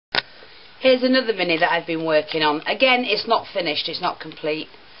Here's another mini that I've been working on. Again, it's not finished, it's not complete.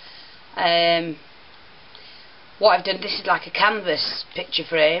 What I've done, this is like a canvas picture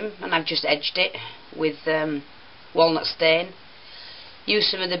frame, and I've just edged it with walnut stain. Used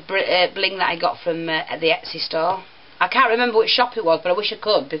some of the bling that I got from the Etsy store. I can't remember which shop it was, but I wish I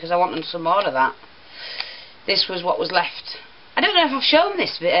could, because I want some more of that. This was what was left. I don't know if I've shown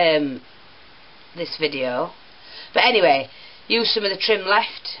this this video, but anyway, used some of the trim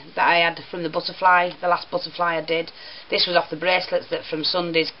left that I had from the butterfly, the last butterfly I did. This was off the bracelets that from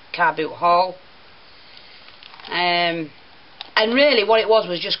Sunday's car boot haul. And really what it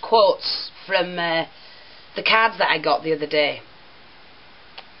was just quotes from the cards that I got the other day,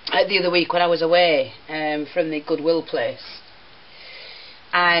 the other week when I was away from the Goodwill place.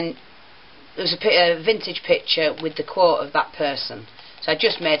 And there was a vintage picture with the quote of that person. So I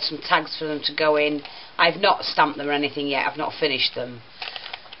just made some tags for them to go in. I've not stamped them or anything yet, I've not finished them.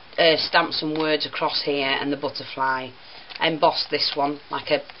 Stamped some words across here and the butterfly. Embossed this one like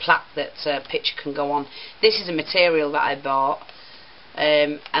a plaque that a picture can go on. This is a material that I bought,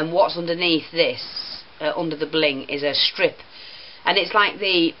 and what's underneath this, under the bling, is a strip, and it's like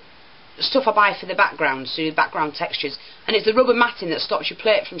the stuff I buy for the background, so your background textures, and it's the rubber matting that stops your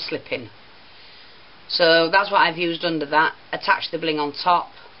plate from slipping. So that's what I've used under that. Attach the bling on top.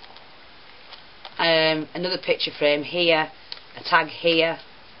 Another picture frame here, a tag here,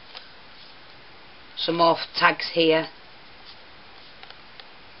 some more tags here.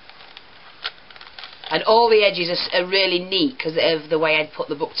 And all the edges are really neat because of the way I'd put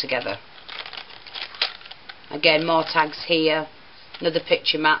the book together. Again, more tags here. Another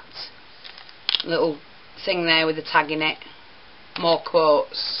picture mat. Little thing there with the tag in it. More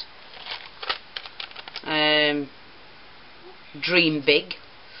quotes. Dream big.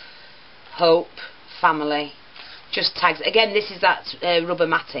 Hope. Family. Just tags. Again, this is that rubber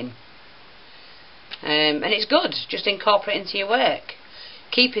matting. And it's good. Just incorporate it into your work.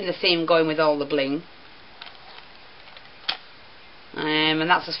 Keeping the theme going with all the bling. And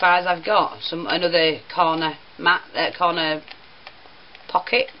that's as far as I've got. Another corner corner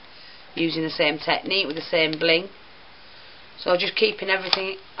pocket, using the same technique with the same bling. So just keeping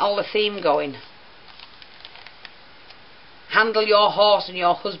everything, all the theme going. Handle your horse and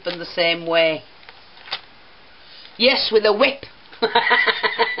your husband the same way. Yes, with a whip. That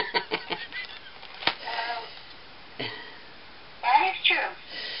is true.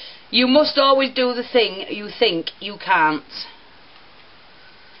 You must always do the thing you think you can't.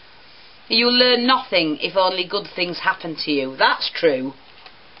 You learn nothing if only good things happen to you. That's true.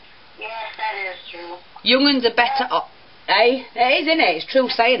 Yes, that is true. Young'uns are better off... Eh? It is, isn't it? It's true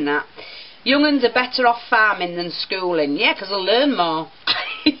saying that. Young'uns are better off farming than schooling. Yeah, because they'll learn more.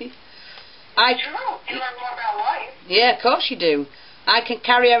 True. You learn more about life. Yeah, of course you do. I can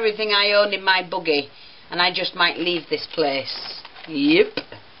carry everything I own in my buggy, and I just might leave this place. Yep.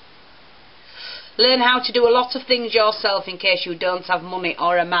 Learn how to do a lot of things yourself in case you don't have money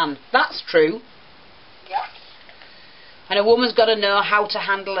or a man. That's true. Yep. And a woman's got to know how to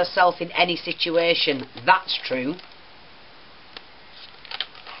handle herself in any situation. That's true.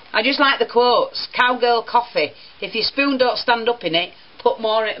 I just like the quotes. Cowgirl coffee. If your spoon don't stand up in it, put in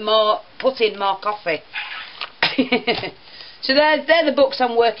more coffee. So they're the books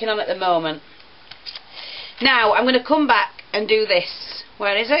I'm working on at the moment. Now I'm going to come back and do this.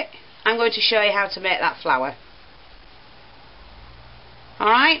 Where is it? I'm going to show you how to make that flower.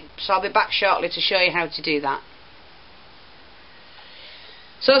 Alright, so I'll be back shortly to show you how to do that.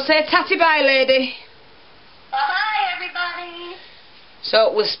 So say tatty bye, lady. Bye-bye, everybody.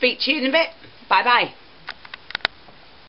 So we'll speak to you in a bit. Bye-bye.